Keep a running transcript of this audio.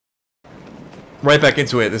Right back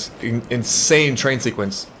into it, this insane train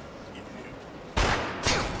sequence.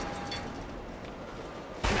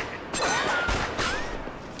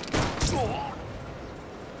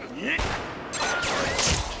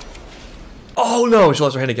 Oh no, she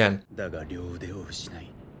lost her hand again.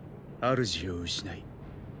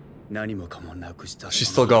 She's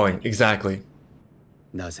still going, exactly.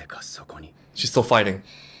 She's still fighting.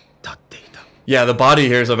 Yeah, the body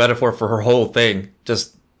here is a metaphor for her whole thing.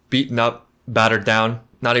 Just beaten up, battered down,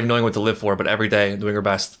 not even knowing what to live for, but every day doing her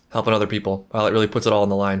best, helping other people. Violet really puts it all on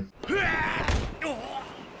the line.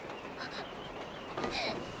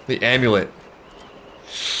 The amulet.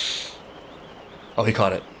 Oh, he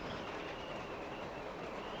caught it.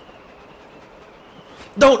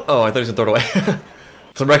 Don't! Oh, I thought he was gonna throw it away.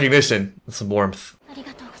 Some recognition and some warmth.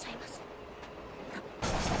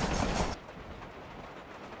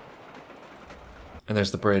 And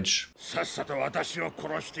there's the bridge. This guy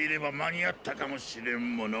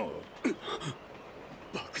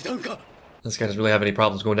doesn't really have any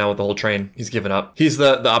problems going down with the whole train. He's given up. He's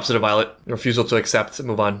the opposite of Violet. Refusal to accept and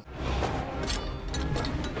move on.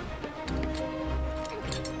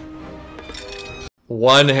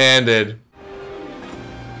 One-handed.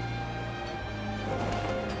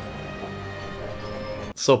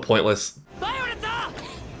 So pointless.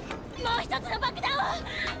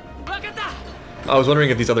 I was wondering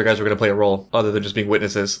if these other guys were going to play a role, other than just being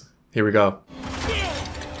witnesses. Here we go.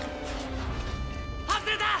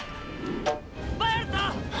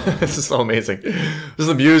 This is so amazing. Just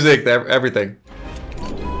the music, everything.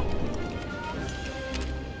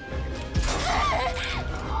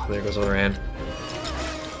 There goes her hand.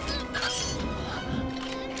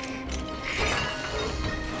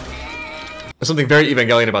 There's something very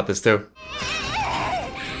Evangelion about this, too.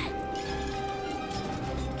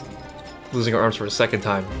 Losing her arms for a second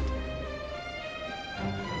time.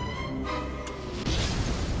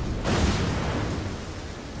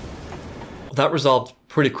 Well, that resolved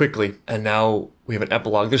pretty quickly, and now we have an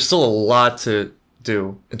epilogue. There's still a lot to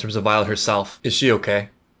do in terms of Violet herself. Is she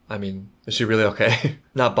okay? I mean, is she really okay?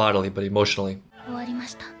 Not bodily, but emotionally.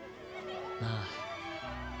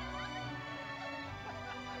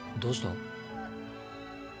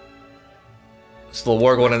 Still a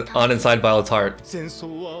war going on inside Violet's heart. There's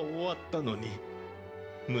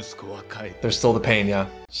still the pain, yeah.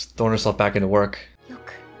 She's throwing herself back into work.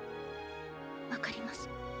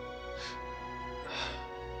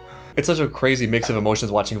 It's such a crazy mix of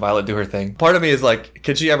emotions watching Violet do her thing. Part of me is like,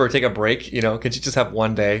 could she ever take a break? You know, could she just have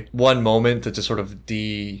one day, one moment to just sort of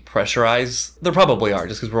depressurize? There probably are,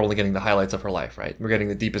 just because we're only getting the highlights of her life, right? We're getting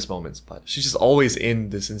the deepest moments, but she's just always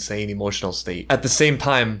in this insane emotional state. At the same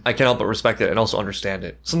time, I can't help but respect it and also understand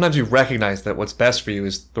it. Sometimes you recognize that what's best for you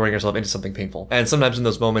is throwing yourself into something painful. And sometimes in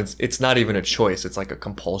those moments, it's not even a choice. It's like a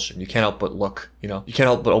compulsion. You can't help but look, you know? You can't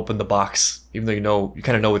help but open the box, even though you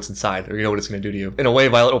kind of know what's inside, or you know what it's going to do to you. In a way,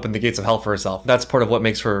 Violet opened the gates of hell for herself. That's part of what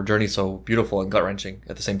makes her journey so beautiful and gut-wrenching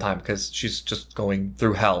at the same time, because she's just going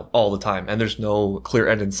through hell all the time, and there's no clear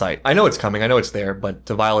end in sight. I know it's coming, I know it's there, but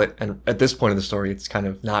to Violet, and at this point in the story, it's kind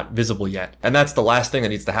of not visible yet. And that's the last thing that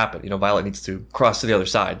needs to happen. You know, Violet needs to cross to the other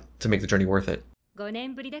side to make the journey worth it. 5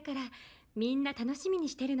年ぶりだからみんな楽しみに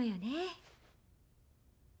してるのよね。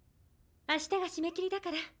明日が締め切りだ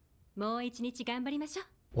からもう一日頑張りましょう。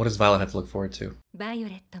 What does Violet have to look forward to? バイオ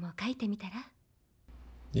レットも書いてみたら?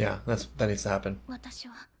 Yeah, that needs to happen. 私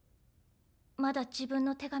はまだ自分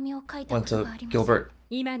の手紙を書いた Want ことが to あります。 Gilbert?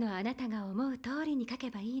 今のあなたが思う通りに書け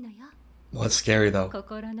ばいいのよ。 Well, that's scary though.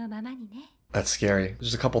 心のままにね。 That's scary.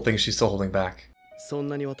 There's a couple things she's still holding back. そん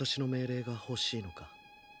なに私の命令が欲しいのか。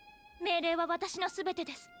命令は私のすべて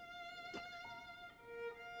です。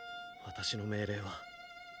私の命令は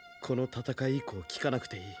この戦い以降聞かなく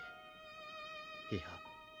ていい。いや、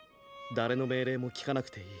誰の命令も聞かなく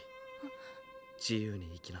ていい。自由に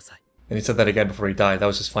生きなさい。 And he said that again before he died. That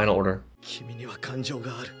was his final order. 君には感情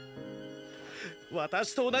がある。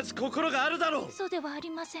私と同じ心があるだろう。そうではあり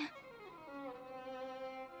ません。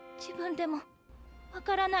自分でもわ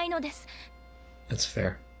からないのです。 That's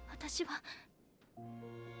fair. 私は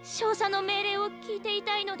少佐の命令を聞いてい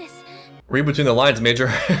たいのです。 Read between the lines, Major.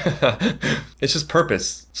 It's just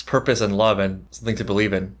purpose. It's purpose and love and something to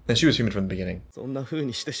believe in. And she was human from the beginning. そんな風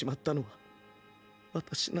にしてしまったのは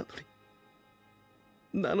私なの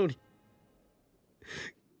に。なのに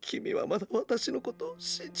君はまだ私のことを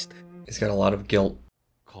信じて。 He's got a lot of guilt.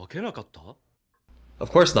 書けなかった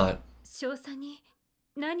Of course not. 少佐に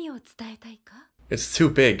何を伝えたいか? It's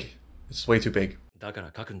too big. It's way too big. だか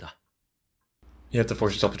ら書くんだ。 You have to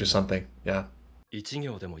force yourself to do something. Yeah. 一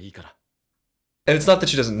行でもいいから And it's not that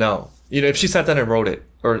she doesn't know. You know, if she sat down and wrote it,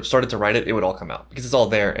 or started to write it, it would all come out. Because it's all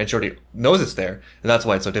there, and she already knows it's there, and that's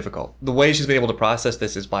why it's so difficult. The way she's been able to process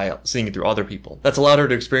this is by seeing it through other people. That's allowed her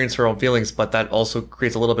to experience her own feelings, but that also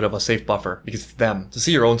creates a little bit of a safe buffer, because it's them. To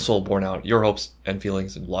see your own soul born out, your hopes and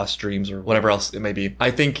feelings and lost dreams, or whatever else it may be,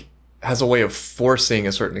 I think has a way of forcing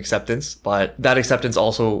a certain acceptance, but that acceptance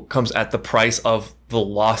also comes at the price of the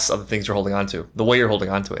loss of the things you're holding on to, the way you're holding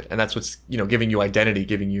on to it. And that's what's, you know, giving you identity,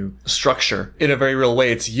 giving you structure. In a very real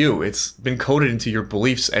way, it's you. It's been coded into your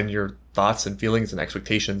beliefs and your thoughts and feelings and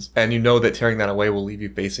expectations. And you know that tearing that away will leave you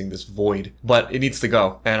facing this void, but it needs to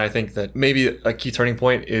go. And I think that maybe a key turning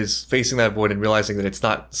point is facing that void and realizing that it's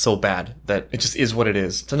not so bad, that it just is what it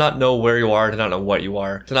is. To not know where you are, to not know what you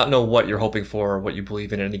are, to not know what you're hoping for or what you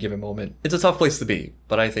believe in at any given moment. It's a tough place to be,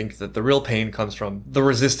 but I think that the real pain comes from the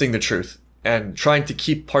resisting the truth and trying to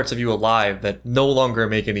keep parts of you alive that no longer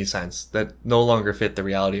make any sense, that no longer fit the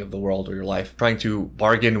reality of the world or your life. Trying to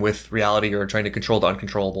bargain with reality or trying to control the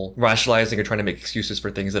uncontrollable. Rationalizing or trying to make excuses for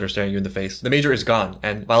things that are staring you in the face. The Major is gone,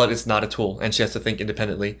 and Violet is not a tool, and she has to think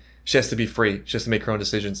independently. She has to be free. She has to make her own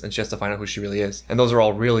decisions, and she has to find out who she really is. And those are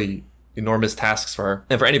all really enormous tasks for her,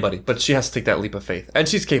 and for anybody. But she has to take that leap of faith. And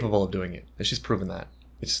she's capable of doing it, and she's proven that.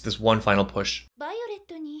 It's just this one final push.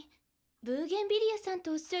 Violet にブーゲンビリアさん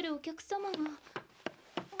とおっしゃるお客様が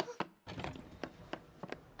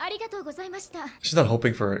ありがとうございました。 She's not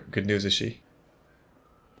hoping for good news, is she?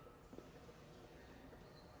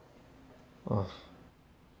 Oh.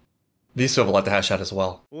 These two have a lot to hash out as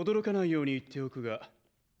well. 驚かないように言っておくが、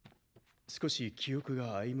少し記憶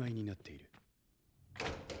が曖昧になっている。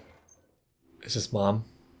 Is this mom?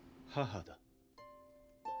 母だ。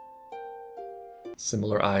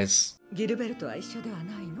 Similar eyes. ギルベルトは一緒では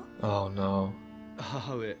ないの？ Oh no.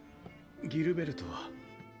 母上、ギルベルトは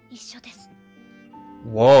一緒です。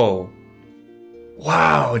 Whoa.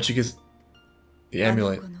 Wow, and she gets the あ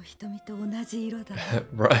の amulet. 子の瞳と同じ色だ。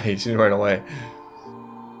 Right, she knew right away.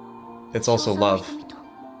 It's also 少佐の love. 瞳と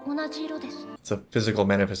同じ色です。 It's a physical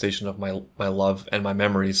manifestation of my love and my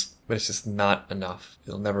memories, but it's just not enough.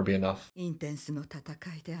 It'll never be enough. インテンスの戦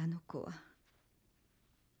いであの子は。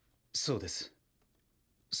そうです。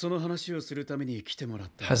その話をするために来てもらっ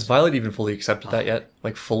た。 Has Violet even fully accepted that yet?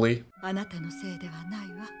 Like fully? あなたのせいではない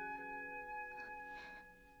わ。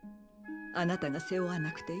あなたが背負わな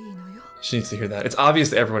くていいのよ。 She needs to hear that. It's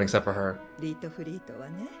obvious to everyone except for her. リートフリートは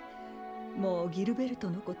ね、もうギルベルト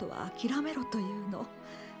のことは諦めろというの。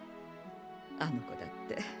あの子だっ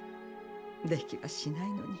てできはしない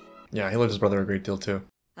のに。 Yeah, he loves his brother a great deal too.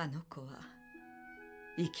 あの子は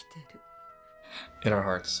生きてる。 In our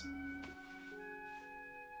hearts.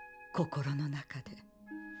 心の中で。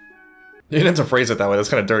 You didn't have to phrase it that way. That's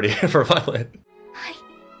kind of dirty for Violet. はい。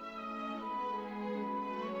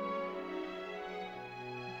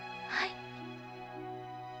はい。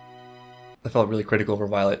 I felt really critical over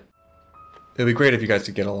Violet. It'd be great if you guys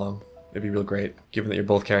could get along. It'd be real great, given that you're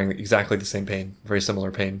both carrying exactly the same pain, very similar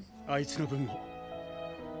pain. あいつの分も、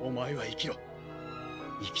お前は生きろ。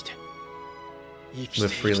生きて。生きて Live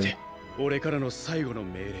生き freely. て。俺からの最後の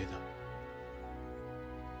命令だ。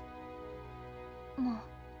もう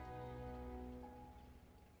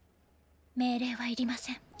命令はいりま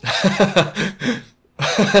せん。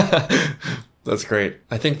 That's great.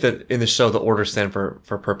 I think that in the show, the orders stand for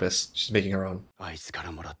purpose. She's making her own. あいつか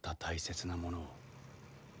らもらった大切なものを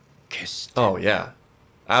決して Oh, yeah.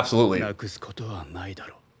 Absolutely. なくすことはないだ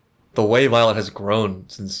ろう。 The way Violet has grown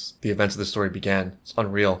since the events of the story began, it's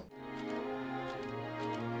unreal.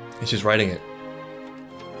 And she's writing it.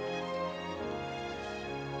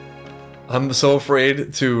 I'm so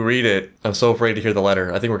afraid to read it. I'm so afraid to hear the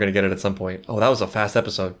letter. I think we're gonna get it at some point. Oh, that was a fast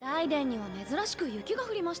episode. ライデンには珍しく雪が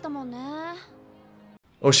降りましたもんね。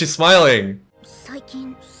 Oh, she's smiling. 最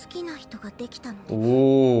近好きな人ができたので。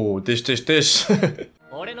 Ooh, dish, dish, dish.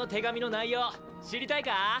 俺の手紙の内容知りたい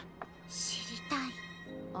か？知りたい。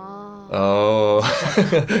ああ。 Oh.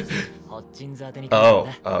 ホッチンズ宛てに書いたん Oh,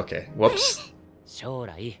 だ。 okay. Whoops. 将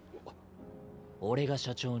来俺が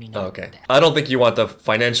社長になるって。 Okay. I don't think you want the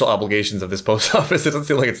financial obligations of this post office. It doesn't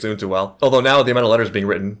seem like it's doing too well. Although now the amount of letters being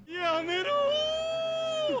written. やめろ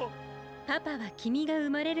ー。パパは君が生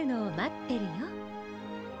まれるのを待ってるよ。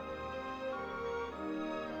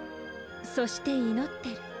そして祈って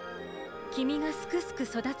る。君がすくすく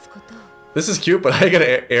育つことを。 This is cute, but how are you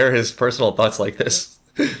gonna air his personal thoughts like this?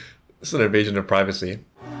 This is an invasion of privacy.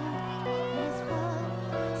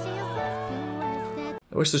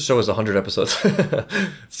 I wish this show was 100 episodes.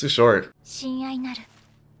 It's too short. 親愛なる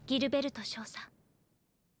ギルベルト少佐。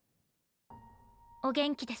お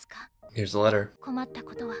元気ですか？ Here's the letter. 困った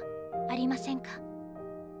ことはありませんか？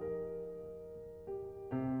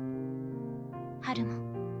春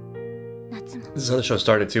も夏も This is how the show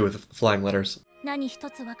started too, with flying letters. 何一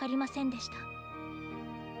つ分かりませんでした。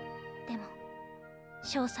でも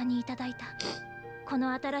少佐にいただいたこ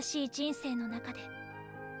の新しい人生の中で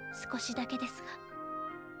少しだけですが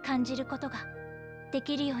感じることがで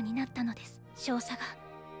きるようになったのです。少佐が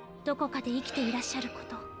どこかで生きていらっしゃるこ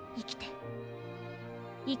とを生きて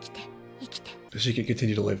生きて生きて She can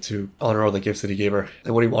continue to live to honor all the gifts that he gave her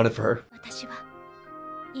and what he wanted for her. 私は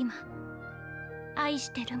今愛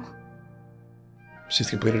してるも She's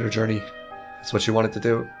completed her journey. That's what she wanted to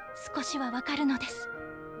do. 少しはわかるのです。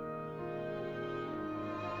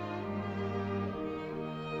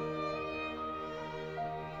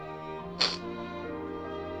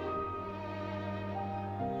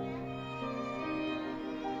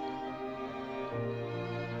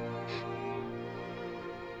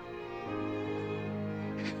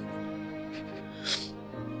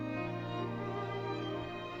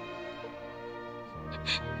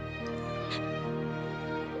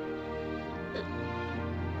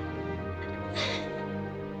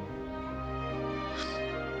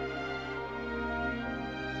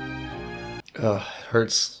It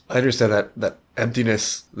hurts. I understand that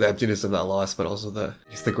emptiness, the emptiness of that loss, but also the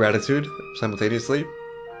gratitude simultaneously.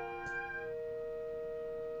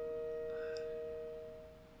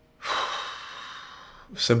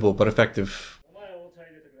 Simple but effective.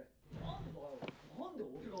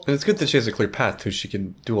 And it's good that she has a clear path too. She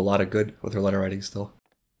can do a lot of good with her letter writing still.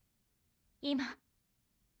 今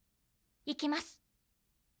行きます。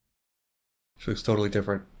 She looks totally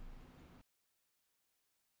different.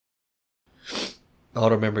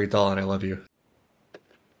 Auto memory doll and I love you.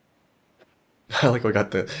 I like we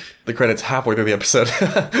got the credits halfway through the episode.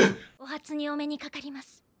 お初にお目にかかりま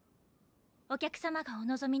す。お客様がお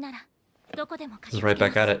望みならどこでも駆 Just けつけ right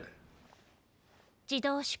ます。 back at it. 自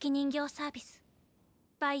動手記人形サービス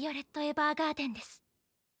バイオレット・エヴァーガーデンです。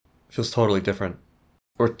 Feels totally different.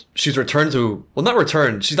 Or she's returned to, well, not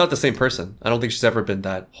returned, she's not the same person. I don't think she's ever been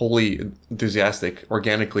that wholly enthusiastic,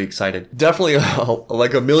 organically excited. Definitely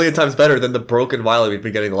like a million times better than the broken Violet we've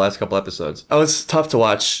been getting the last couple episodes. Oh, it's tough to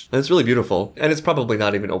watch, and it's really beautiful, and it's probably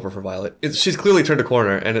not even over for Violet. She's clearly turned a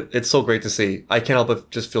corner, and it's so great to see. I can't help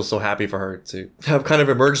but just feel so happy for her to have kind of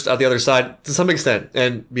emerged out the other side to some extent,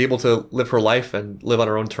 and be able to live her life and live on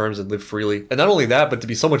her own terms and live freely. And not only that, but to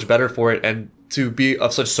be so much better for it and to be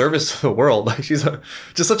of such service to the world. Like she's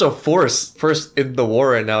just such a force, first in the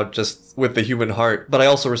war and now just with the human heart. But I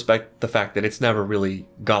also respect the fact that it's never really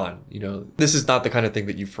gone. You know, this is not the kind of thing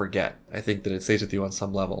that you forget. I think that it stays with you on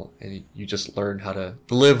some level, and you just learn how to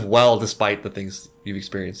live well despite the things you've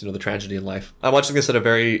experienced, you know, the tragedy in life. I'm watching this at a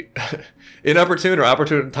very inopportune or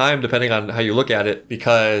opportune time, depending on how you look at it,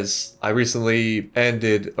 because I recently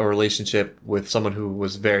ended a relationship with someone who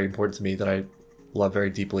was very important to me that I love very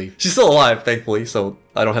deeply. She's still alive, thankfully, so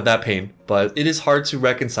I don't have that pain. But it is hard to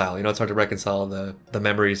reconcile. You know, it's hard to reconcile the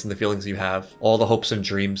memories and the feelings you have. All the hopes and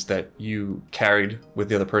dreams that you carried with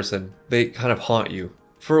the other person, they kind of haunt you.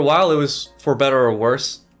 For a while, it was for better or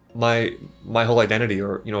worse, my whole identity,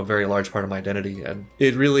 or, you know, a very large part of my identity. And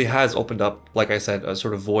it really has opened up, like I said, a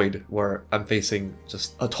sort of void where I'm facing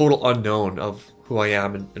just a total unknown of who I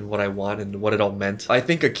am and what I want and what it all meant. I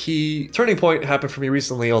think a key turning point happened for me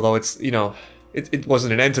recently, although it's, you know, it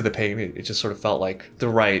wasn't an end to the pain. It just sort of felt like the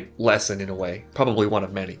right lesson in a way. Probably one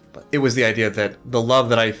of many. But it was the idea that the love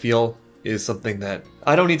that I feel is something that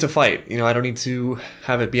I don't need to fight. You know, I don't need to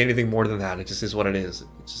have it be anything more than that. It just is what it is. It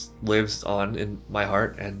just lives on in my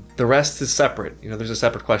heart, and the rest is separate. You know, there's a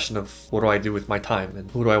separate question of what do I do with my time, and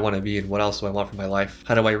who do I want to be, and what else do I want for my life?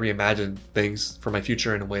 How do I reimagine things for my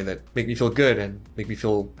future in a way that make me feel good and make me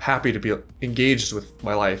feel happy to be engaged with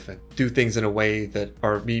my life and do things in a way that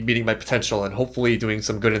are me meeting my potential and hopefully doing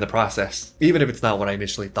some good in the process, even if it's not what I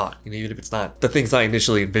initially thought, you know, even if it's not the things I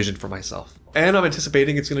initially envisioned for myself. And I'm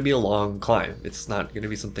anticipating it's going to be a long climb. It's not going to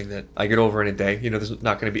be something that I get over in a day. You know, there's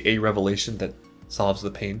not going to be a revelation that solves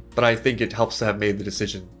the pain. But I think it helps to have made the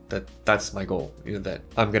decision that that's my goal. You know, that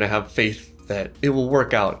I'm going to have faith that it will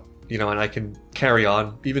work out, you know, and I can carry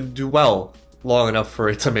on, even do well long enough for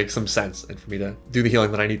it to make some sense and for me to do the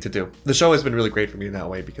healing that I need to do. The show has been really great for me in that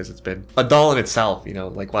way because it's been a doll in itself, you know,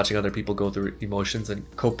 like watching other people go through emotions and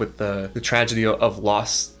cope with the tragedy of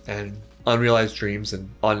loss and unrealized dreams and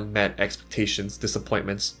unmet expectations,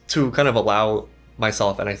 disappointments, to kind of allow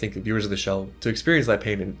myself, and I think the viewers of the show, to experience that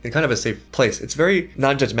pain in kind of a safe place. It's very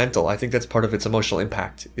non-judgmental. I think that's part of its emotional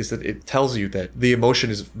impact, is that it tells you that the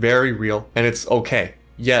emotion is very real and it's okay.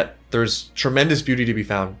 Yet there's tremendous beauty to be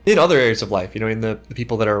found in other areas of life, you know, in the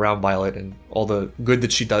people that are around Violet and all the good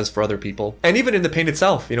that she does for other people. And even in the pain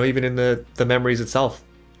itself, you know, even in the memories itself,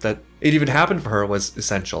 that it even happened for her was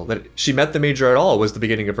essential. That she met the Major at all was the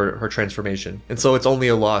beginning of her transformation. And so it's only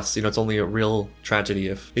a loss, you know, it's only a real tragedy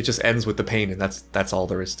if it just ends with the pain, and that's all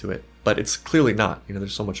there is to it. But it's clearly not, you know,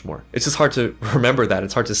 there's so much more. It's just hard to remember that.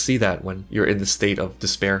 It's hard to see that when you're in the state of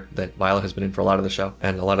despair that Violet has been in for a lot of the show,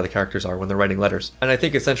 and a lot of the characters are when they're writing letters. And I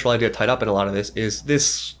think a central idea tied up in a lot of this is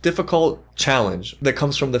this difficult challenge that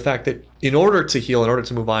comes from the fact that in order to heal, in order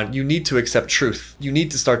to move on, you need to accept truth. You need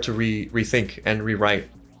to start to rethink and rewrite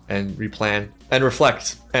and replan and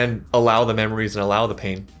reflect and allow the memories and allow the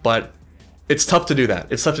pain. But it's tough to do that.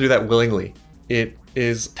 It's tough to do that willingly. It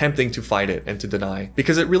is tempting to fight it and to deny,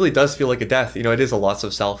 because it really does feel like a death. You know, it is a loss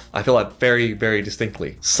of self. I feel that very, very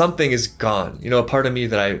distinctly. Something is gone. You know, a part of me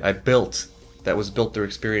that I built, that was built through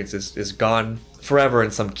experience, is gone forever in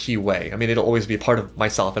some key way. I mean, it'll always be a part of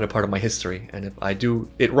myself and a part of my history. And if I do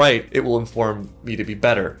it right, it will inform me to be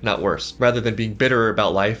better, not worse. Rather than being bitter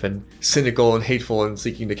about life and cynical and hateful and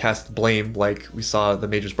seeking to cast blame like we saw the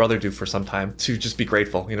Major's brother do for some time, to just be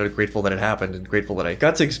grateful, you know, grateful that it happened and grateful that I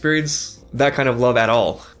got to experience that kind of love at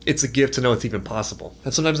all. It's a gift to know it's even possible.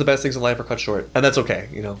 And sometimes the best things in life are cut short. And that's okay,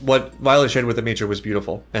 you know. What Violet shared with the Major was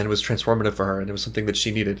beautiful and was transformative for her, and it was something that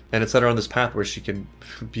she needed. And it set her on this path where she can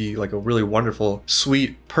be like a really wonderful,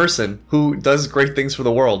 sweet person who does great things for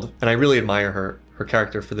the world. And I really admire her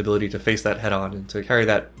character for the ability to face that head on and to carry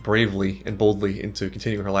that bravely and boldly into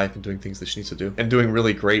continuing her life and doing things that she needs to do and doing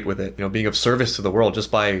really great with it, you know, being of service to the world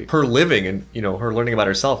just by her living and, you know, her learning about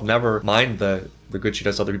herself, never mind the good she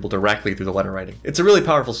does to other people directly through the letter writing. It's a really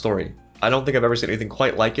powerful story. I don't think I've ever seen anything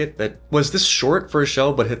quite like it that was this short for a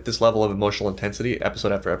show but hit this level of emotional intensity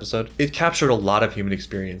episode after episode. It captured a lot of human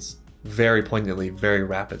experience very poignantly, very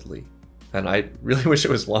rapidly. And I really wish it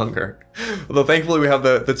was longer. Although thankfully we have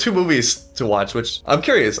the 2 movies to watch, which I'm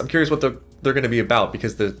curious what they're going to be about,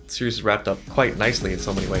 because the series is wrapped up quite nicely in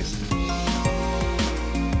so many ways.